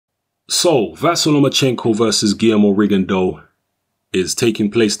So, Vasyl Lomachenko versus Guillermo Rigondeaux is taking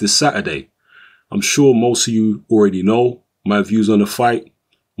place this Saturday. I'm sure most of you already know my views on the fight.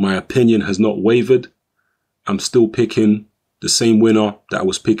 My opinion has not wavered. I'm still picking the same winner that I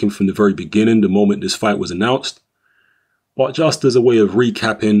was picking from the very beginning, the moment this fight was announced. But just as a way of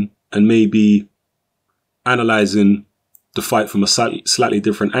recapping and maybe analyzing the fight from a slightly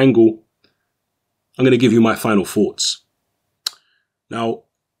different angle, I'm going to give you my final thoughts. Now,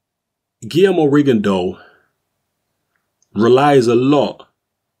 Guillermo Rigondeaux relies a lot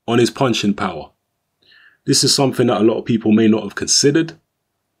on his punching power. This is something that a lot of people may not have considered,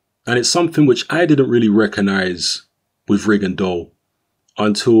 and it's something which I didn't really recognize with Rigondeaux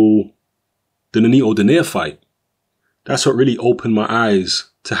until the Nonito Donaire fight. That's what really opened my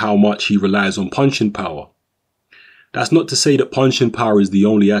eyes to how much he relies on punching power. That's not to say that punching power is the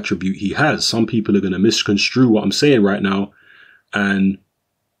only attribute he has. Some people are going to misconstrue what I'm saying right now and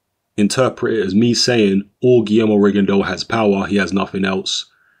interpret it as me saying all Guillermo Rigondeaux has power, he has nothing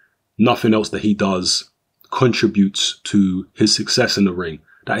else. Nothing else that he does contributes to his success in the ring.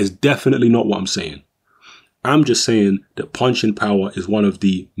 That is definitely not what I'm saying. I'm just saying that punching power is one of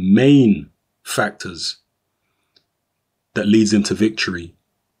the main factors that leads him to victory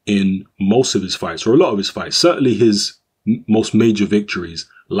in most of his fights, or a lot of his fights. Certainly his most major victories,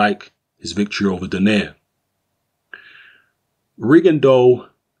 like his victory over Donaire. Rigondeaux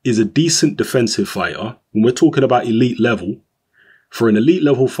is a decent defensive fighter. When we're talking about elite level, for an elite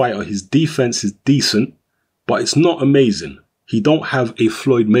level fighter, his defense is decent, but it's not amazing. He don't have a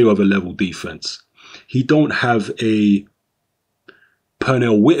Floyd Mayweather level defense. He don't have a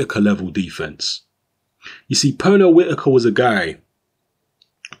Pernell Whitaker level defense. You see, Pernell Whitaker was a guy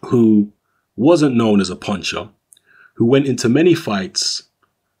who wasn't known as a puncher, who went into many fights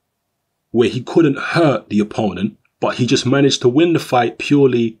where he couldn't hurt the opponent, but he just managed to win the fight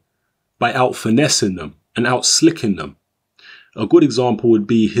purely by out-finessing them and out-slicking them. A good example would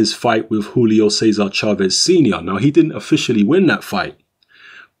be his fight with Julio Cesar Chavez Sr. Now, he didn't officially win that fight,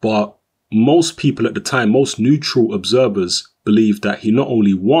 but most people at the time, most neutral observers, believed that he not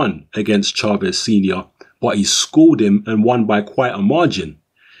only won against Chavez Sr., but he schooled him and won by quite a margin.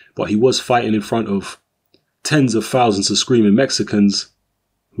 But he was fighting in front of tens of thousands of screaming Mexicans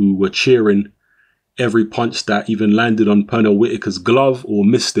who were cheering every punch that even landed on Pernell Whitaker's glove or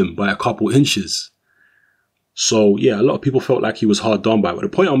missed him by a couple inches. So yeah, a lot of people felt like he was hard done by. But the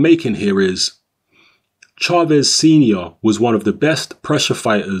point I'm making here is Chavez Sr. was one of the best pressure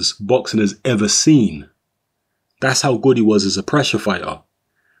fighters boxing has ever seen. That's how good he was as a pressure fighter.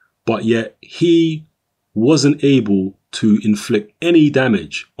 But yet he wasn't able to inflict any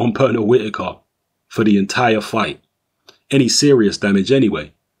damage on Pernell Whitaker for the entire fight. Any serious damage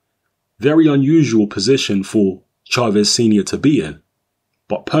anyway. Very unusual position for Chavez Sr. to be in.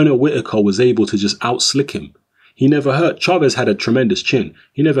 But Pernell Whitaker was able to just out-slick him. He never hurt. Chavez had a tremendous chin.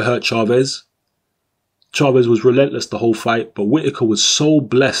 He never hurt Chavez. Chavez was relentless the whole fight, but Whitaker was so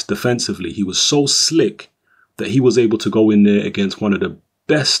blessed defensively. He was so slick that he was able to go in there against one of the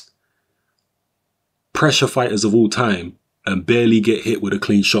best pressure fighters of all time and barely get hit with a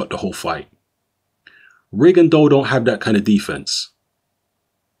clean shot the whole fight. Rigondeaux don't have that kind of defense.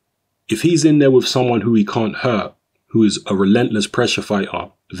 If he's in there with someone who he can't hurt, who is a relentless pressure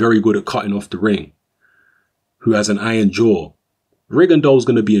fighter, very good at cutting off the ring, who has an iron jaw, Rigondeaux's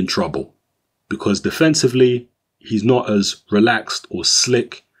going to be in trouble because defensively, he's not as relaxed or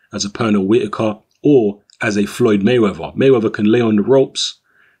slick as a Pernell Whitaker or as a Floyd Mayweather. Mayweather can lay on the ropes,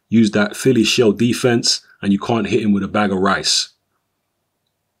 use that Philly shell defense, and you can't hit him with a bag of rice.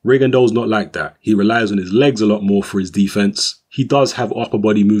 Rigondeaux's not like that. He relies on his legs a lot more for his defense. He does have upper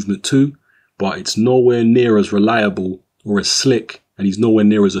body movement too, but it's nowhere near as reliable or as slick, and he's nowhere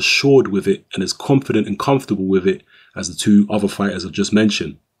near as assured with it and as confident and comfortable with it as the two other fighters I've just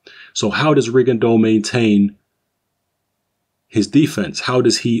mentioned. So how does Rigondeaux maintain his defense? How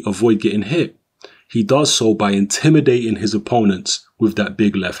does he avoid getting hit? He does so by intimidating his opponents with that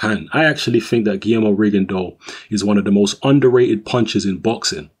big left hand. I actually think that Guillermo Rigondeaux is one of the most underrated punchers in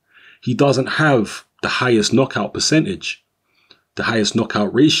boxing. He doesn't have the highest knockout percentage, the highest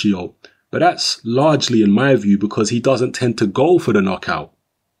knockout ratio, but that's largely, in my view, because he doesn't tend to go for the knockout.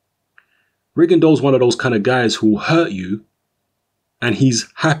 Rigondeaux's one of those kind of guys who will hurt you, and he's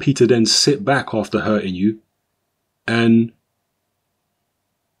happy to then sit back after hurting you and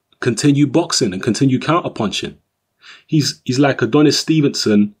continue boxing and continue counterpunching. He's like Adonis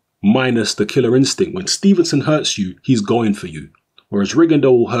Stevenson minus the killer instinct. When Stevenson hurts you, he's going for you. Whereas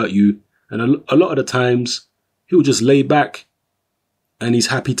Rigondeaux will hurt you, and a lot of the times, he'll just lay back and he's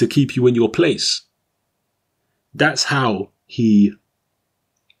happy to keep you in your place. That's how he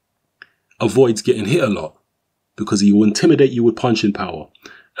avoids getting hit a lot because he will intimidate you with punching power.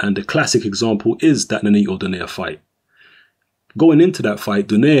 And the classic example is that Nonito Donaire fight. Going into that fight,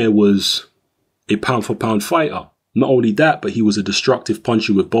 Donaire was a pound-for-pound fighter. Not only that, but he was a destructive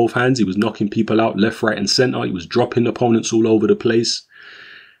puncher with both hands. He was knocking people out left, right, and center. He was dropping opponents all over the place.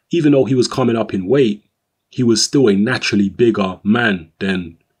 Even though he was coming up in weight, he was still a naturally bigger man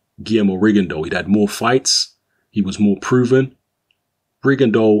than Guillermo Rigondeaux. He'd had more fights. He was more proven.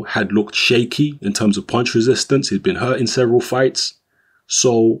 Rigondeaux had looked shaky in terms of punch resistance. He'd been hurt in several fights.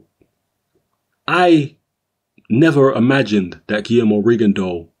 So I never imagined that Guillermo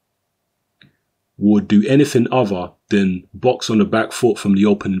Rigondeaux would do anything other than box on the back foot from the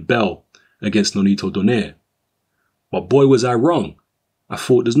opening bell against Nonito Donaire. But boy, was I wrong. I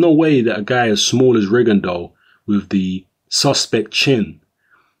thought there's no way that a guy as small as Rigondeaux with the suspect chin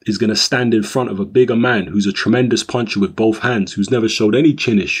is going to stand in front of a bigger man who's a tremendous puncher with both hands, who's never showed any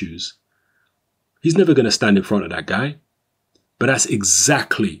chin issues. He's never going to stand in front of that guy. But that's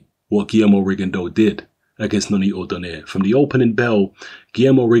exactly what Guillermo Rigondeaux did against Nonito Donaire. From the opening bell,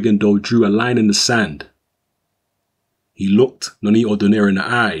 Guillermo Rigondeaux drew a line in the sand. He looked Nonito Donaire in the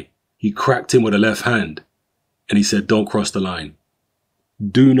eye. He cracked him with a left hand. And he said, don't cross the line.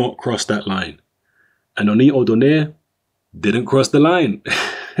 Do not cross that line. And Nonito Donaire didn't cross the line.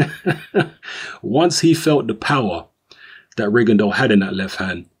 Once he felt the power that Rigondeaux had in that left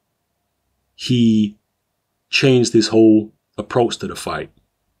hand, he changed his whole approach to the fight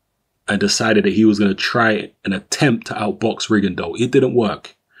and decided that he was going to try and attempt to outbox Rigondeaux. It didn't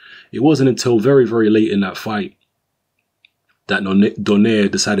work. It wasn't until very, very late in that fight that Donaire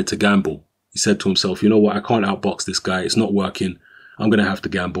decided to gamble. He said to himself, you know what, I can't outbox this guy. It's not working. I'm going to have to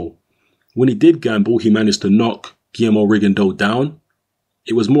gamble. When he did gamble, he managed to knock Guillermo Rigondeaux down.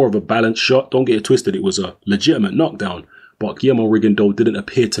 It was more of a balanced shot. Don't get it twisted. It was a legitimate knockdown. But Guillermo Rigondeaux didn't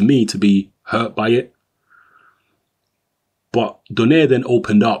appear to me to be hurt by it. But Donaire then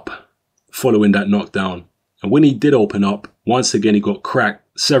opened up following that knockdown. And when he did open up, once again, he got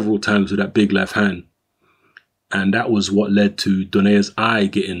cracked several times with that big left hand. And that was what led to Donaire's eye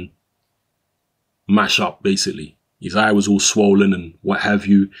getting mashed up, basically. His eye was all swollen and what have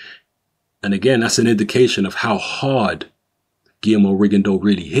you. And again, that's an indication of how hard Guillermo Rigondeaux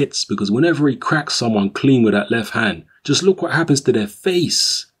really hits, because whenever he cracks someone clean with that left hand, just look what happens to their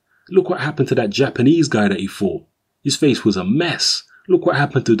face. Look what happened to that Japanese guy that he fought. His face was a mess. Look what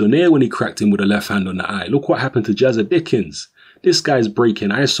happened to Donaire when he cracked him with a left hand on the eye. Look what happened to Jazza Dickens. This guy's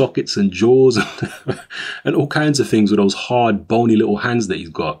breaking eye sockets and jaws and all kinds of things with those hard, bony little hands that he's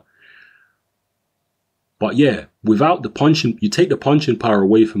got. But yeah, without the punching, you take the punching power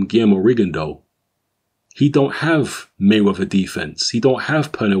away from Guillermo Rigondeaux, he don't have Mayweather defense. He don't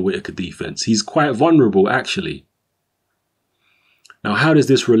have Pernell Whitaker defense. He's quite vulnerable, actually. Now, how does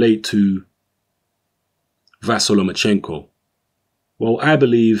this relate to Vasyl Lomachenko? Well, I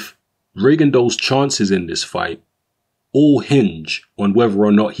believe Rigondeaux's chances in this fight all hinge on whether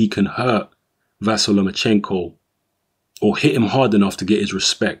or not he can hurt Vasyl Lomachenko or hit him hard enough to get his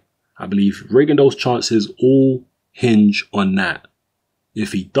respect. I believe Rigondeaux's chances all hinge on that.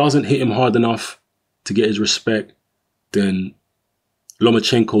 If he doesn't hit him hard enough to get his respect, then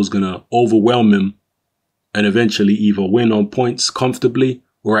Lomachenko's going to overwhelm him and eventually either win on points comfortably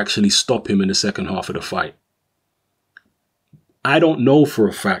or actually stop him in the second half of the fight. I don't know for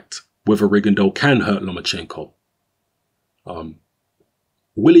a fact whether Rigondeaux can hurt Lomachenko.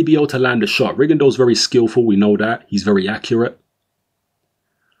 Will he be able to land a shot? Rigondeaux's very skillful, we know that. He's very accurate.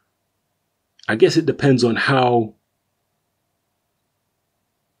 I guess it depends on how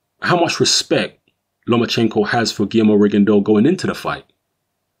much respect Lomachenko has for Guillermo Rigondeaux going into the fight.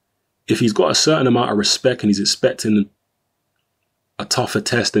 If he's got a certain amount of respect and he's expecting a tougher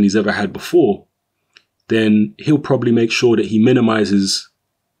test than he's ever had before, then he'll probably make sure that he minimizes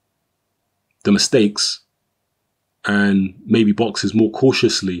the mistakes and maybe boxes more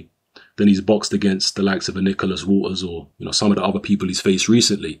cautiously than he's boxed against the likes of a Nicholas Walters or, some of the other people he's faced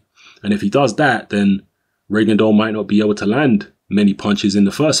recently. And if he does that, then Rigondeaux might not be able to land many punches in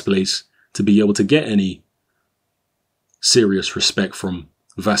the first place to be able to get any serious respect from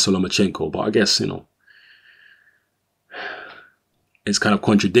Vasyl Lomachenko. But I guess, it's kind of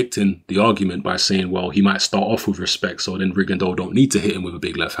contradicting the argument by saying, well, he might start off with respect, so then Rigondeaux don't need to hit him with a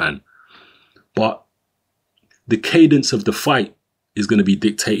big left hand. But the cadence of the fight is going to be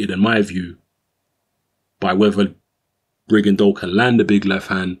dictated, in my view, by whether Rigondeaux can land a big left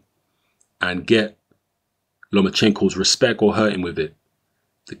hand and get Lomachenko's respect or hurt him with it.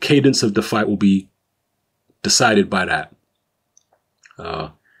 The cadence of the fight will be decided by that.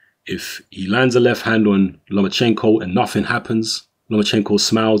 If he lands a left hand on Lomachenko and nothing happens, Lomachenko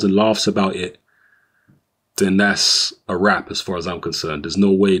smiles and laughs about it, then that's a wrap as far as I'm concerned. There's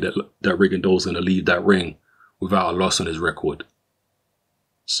no way that Rigondeaux's going to leave that ring without a loss on his record.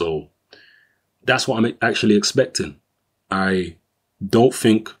 So that's what I'm actually expecting. I don't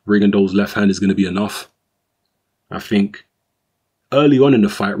think Rigondeaux's left hand is going to be enough. I think early on in the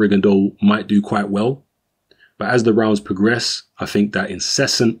fight, Rigondeaux might do quite well. But as the rounds progress, I think that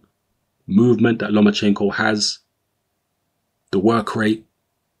incessant movement that Lomachenko has, the work rate,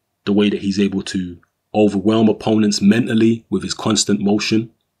 the way that he's able to overwhelm opponents mentally with his constant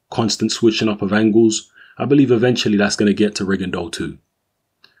motion, constant switching up of angles, I believe eventually that's going to get to Rigondeaux too.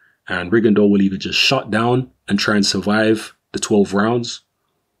 And Rigondeaux will either just shut down and try and survive the 12 rounds,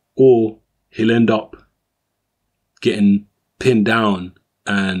 or he'll end up getting pinned down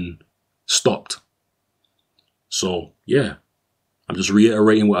and stopped. So yeah, I'm just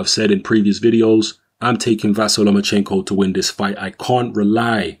reiterating what I've said in previous videos. I'm taking Vasyl Lomachenko to win this fight. I can't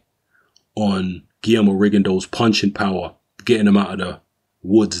rely on Guillermo Rigondeaux's punching power getting him out of the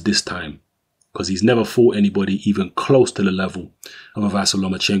woods this time, because he's never fought anybody even close to the level of a Vasyl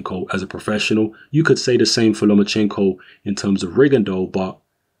Lomachenko as a professional. You could say the same for Lomachenko in terms of Rigondeaux, but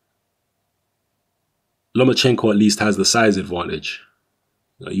Lomachenko at least has the size advantage.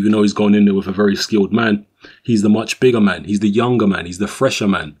 Even though he's gone in there with a very skilled man, he's the much bigger man. He's the younger man. He's the fresher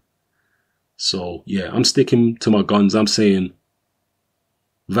man. So yeah, I'm sticking to my guns. I'm saying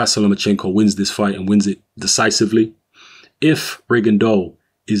Vasyl Lomachenko wins this fight and wins it decisively. If Rigondeaux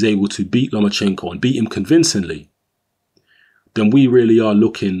is able to beat Lomachenko and beat him convincingly, then we really are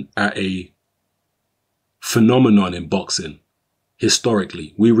looking at a phenomenon in boxing.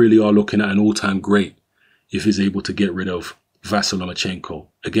 Historically, we really are looking at an all-time great if he's able to get rid of Vasyl Lomachenko.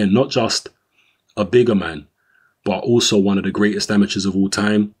 Again, not just a bigger man, but also one of the greatest amateurs of all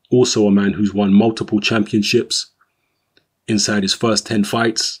time. Also a man who's won multiple championships inside his first 10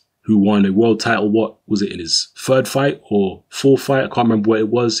 fights, who won a world title, what was it, in his third fight or fourth fight? I can't remember what it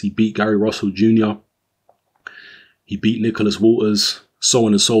was. He beat Gary Russell Jr. He beat Nicholas Walters, so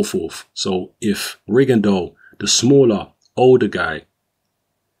on and so forth. So if Rigondeaux, the smaller, older guy,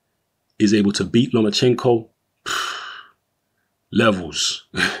 is able to beat Lomachenko, levels.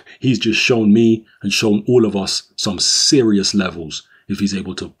 He's just shown me and shown all of us some serious levels if he's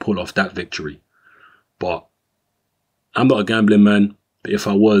able to pull off that victory. But I'm not a gambling man, but if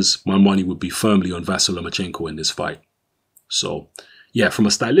I was, my money would be firmly on Vasyl Lomachenko in this fight. So yeah, from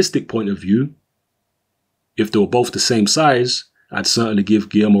a stylistic point of view, if they were both the same size, I'd certainly give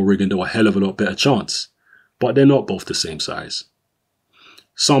Guillermo Rigondeaux a hell of a lot better chance. But they're not both the same size.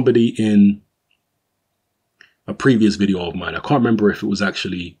 Somebody in a previous video of mine, I can't remember if it was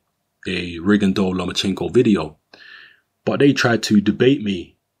actually a Rigondeaux Lomachenko video, but they tried to debate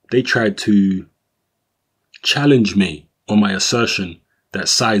me. They tried to challenge me on my assertion that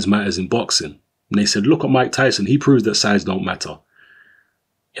size matters in boxing. And they said, look at Mike Tyson. He proves that size don't matter.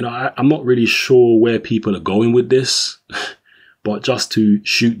 You know, I'm not really sure where people are going with this, but just to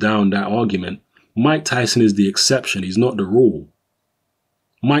shoot down that argument, Mike Tyson is the exception. He's not the rule.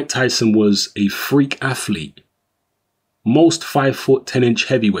 Mike Tyson was a freak athlete. Most 5'10"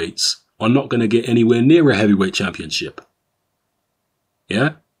 heavyweights are not going to get anywhere near a heavyweight championship.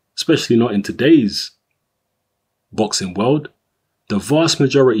 Yeah? Especially not in today's boxing world. The vast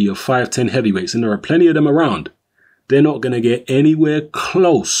majority of 5'10" heavyweights, and there are plenty of them around, they're not going to get anywhere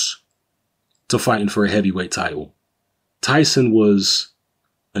close to fighting for a heavyweight title. Tyson was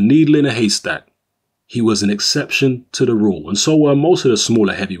a needle in a haystack. He was an exception to the rule. And so were most of the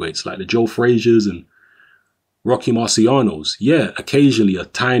smaller heavyweights, like the Joe Frazier's and Rocky Marciano's. Yeah, occasionally a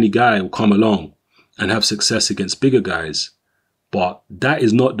tiny guy will come along and have success against bigger guys. But that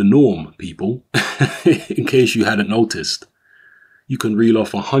is not the norm, people, in case you hadn't noticed. You can reel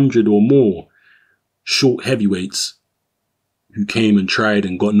off 100 or more short heavyweights who came and tried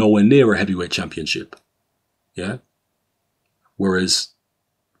and got nowhere near a heavyweight championship. Yeah? Whereas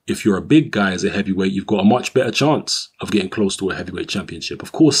if you're a big guy as a heavyweight, you've got a much better chance of getting close to a heavyweight championship.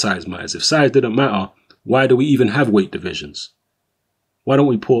 Of course size matters. If size didn't matter, why do we even have weight divisions? Why don't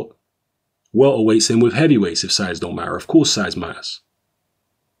we put welterweights in with heavyweights if size don't matter? Of course size matters.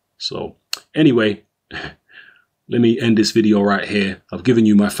 So anyway, let me end this video right here. I've given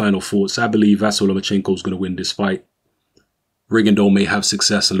you my final thoughts. I believe Vasyl Lomachenko is going to win this fight. Rigondeaux may have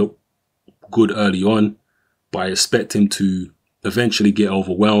success and look good early on, but I expect him to eventually get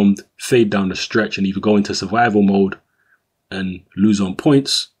overwhelmed, fade down the stretch, and either go into survival mode and lose on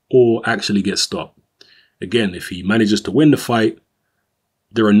points or actually get stopped. Again, if he manages to win the fight,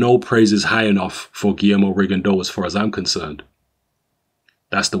 there are no praises high enough for Guillermo Rigondeaux as far as I'm concerned.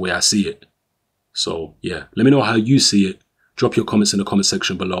 That's the way I see it. So yeah, let me know how you see it. Drop your comments in the comment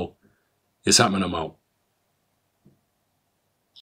section below. It's happening. I'm out.